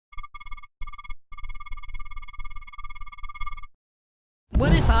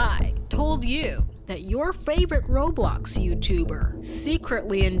What if I told you that your favorite Roblox YouTuber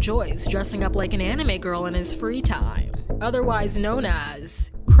secretly enjoys dressing up like an anime girl in his free time, otherwise known as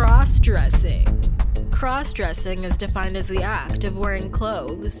cross-dressing? Cross-dressing is defined as the act of wearing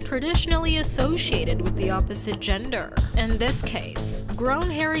clothes traditionally associated with the opposite gender. In this case, grown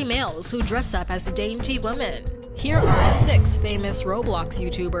hairy males who dress up as dainty women. Here are 6 famous Roblox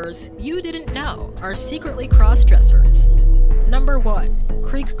YouTubers you didn't know are secretly cross-dressers. Number 1.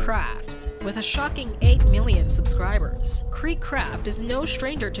 KreekCraft. With a shocking 8 million subscribers, KreekCraft is no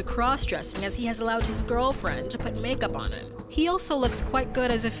stranger to cross-dressing, as he has allowed his girlfriend to put makeup on him. He also looks quite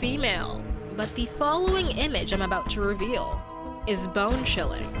good as a female. But the following image I'm about to reveal is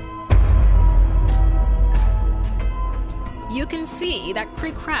bone-chilling. You can see that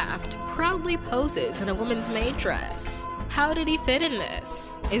KreekCraft proudly poses in a woman's maid dress. How did he fit in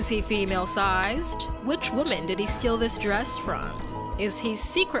this? Is he female-sized? Which woman did he steal this dress from? Is he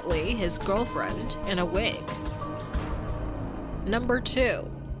secretly his girlfriend in a wig? Number 2.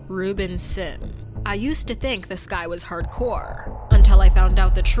 Ruben Sim. I used to think this guy was hardcore, until I found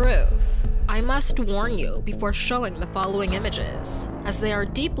out the truth. I must warn you before showing the following images, as they are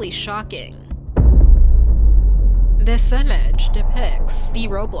deeply shocking. This image depicts the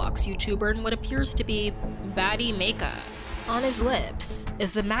Roblox YouTuber in what appears to be baddie makeup. On his lips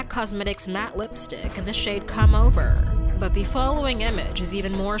is the MAC Cosmetics matte lipstick in the shade Come Over. But the following image is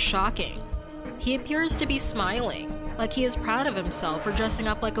even more shocking. He appears to be smiling, like he is proud of himself for dressing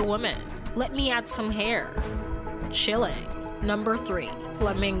up like a woman. Let me add some hair. Chilling. Number 3.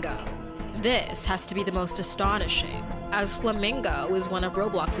 Flamingo. This has to be the most astonishing, as Flamingo is one of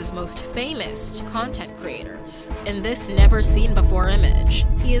Roblox's most famous content creators. In this never-seen-before image,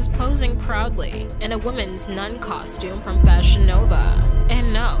 he is posing proudly in a woman's nun costume from Fashion Nova.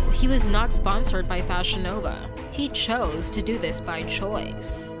 And no, he was not sponsored by Fashion Nova. He chose to do this by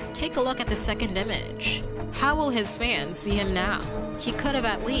choice. Take a look at the second image. How will his fans see him now? He could have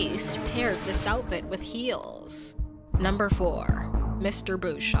at least paired this outfit with heels. Number 4. Mr.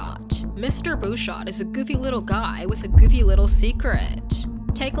 Bouchot. Mr. Bouchot is a goofy little guy with a goofy little secret.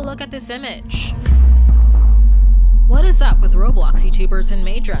 Take a look at this image. What is up with Roblox YouTubers in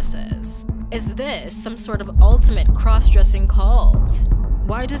maid dresses? Is this some sort of ultimate cross-dressing cult?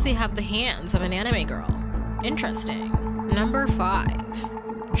 Why does he have the hands of an anime girl? Interesting. Number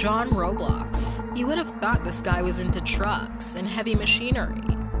 5. John Roblox. You would have thought this guy was into trucks and heavy machinery,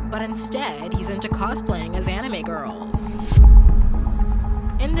 but instead he's into cosplaying as anime girls.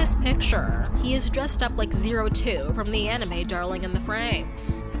 In this picture, he is dressed up like 02 from the anime Darling in the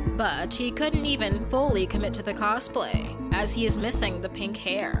Franxx. But he couldn't even fully commit to the cosplay, as he is missing the pink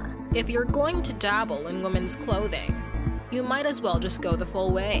hair. If you're going to dabble in women's clothing, you might as well just go the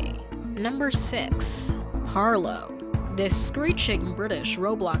full way. Number 6. Harlow. This screeching British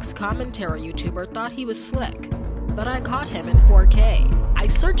Roblox commentary YouTuber thought he was slick, but I caught him in 4K. I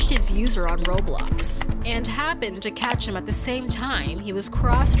searched his user on Roblox, and happened to catch him at the same time he was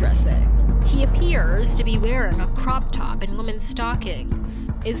cross-dressing. He appears to be wearing a crop top and women's stockings.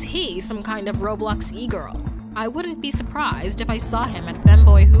 Is he some kind of Roblox e-girl? I wouldn't be surprised if I saw him at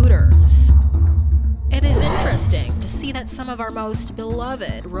Femboy Hooters. It is interesting to see that some of our most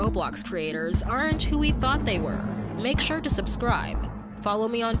beloved Roblox creators aren't who we thought they were. Make sure to subscribe, follow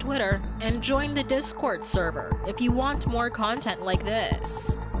me on Twitter, and join the Discord server if you want more content like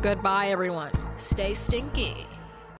this. Goodbye everyone, stay stinky.